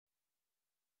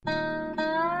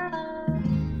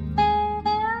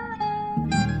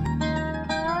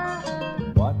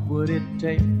it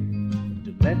take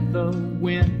to let the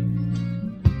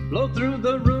wind blow through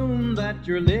the room that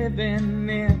you're living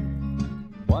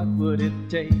in? What would it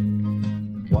take?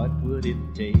 What would it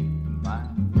take, my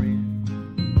friend?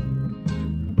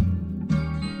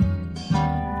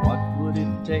 What would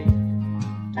it take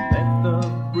to let the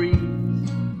breeze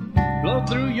blow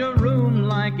through your room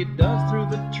like it does through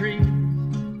the trees?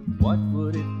 What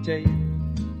would it take?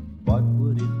 What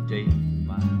would it take,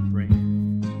 my friend?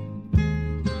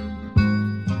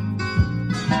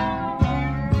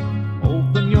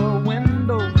 Open your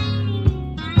window,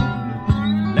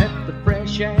 let the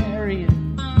fresh air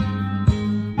in,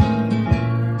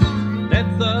 let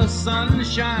the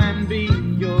sunshine be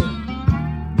your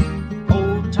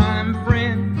old-time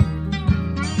friend.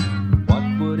 What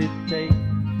would it take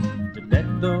to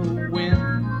let the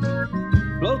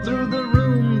wind blow through the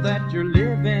room that you're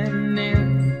living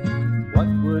in? What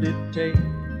would it take?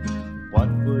 What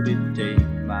would it take,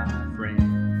 my friend?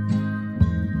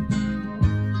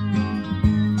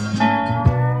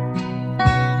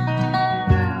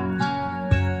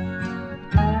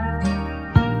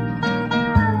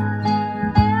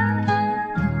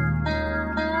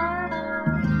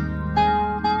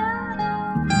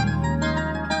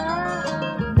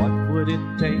 What would it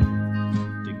take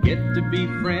to get to be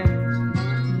friends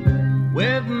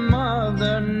with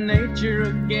Mother Nature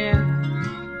again?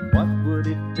 What would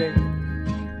it take?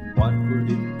 What would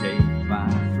it take, my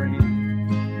friend?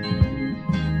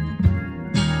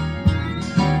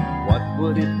 What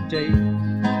would it take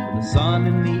for the sun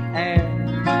in the air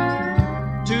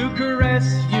to caress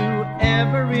you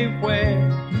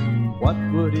everywhere? What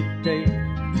would it take?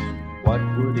 What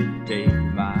would it take,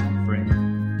 my friend?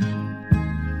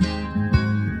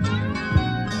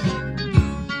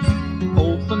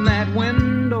 Open that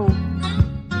window,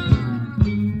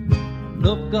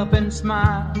 look up and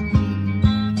smile.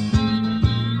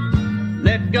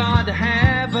 Let God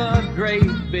have a great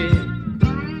big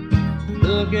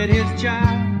look at his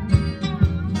child.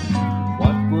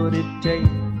 What would it take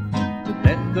to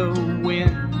let the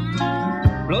wind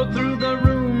blow through the room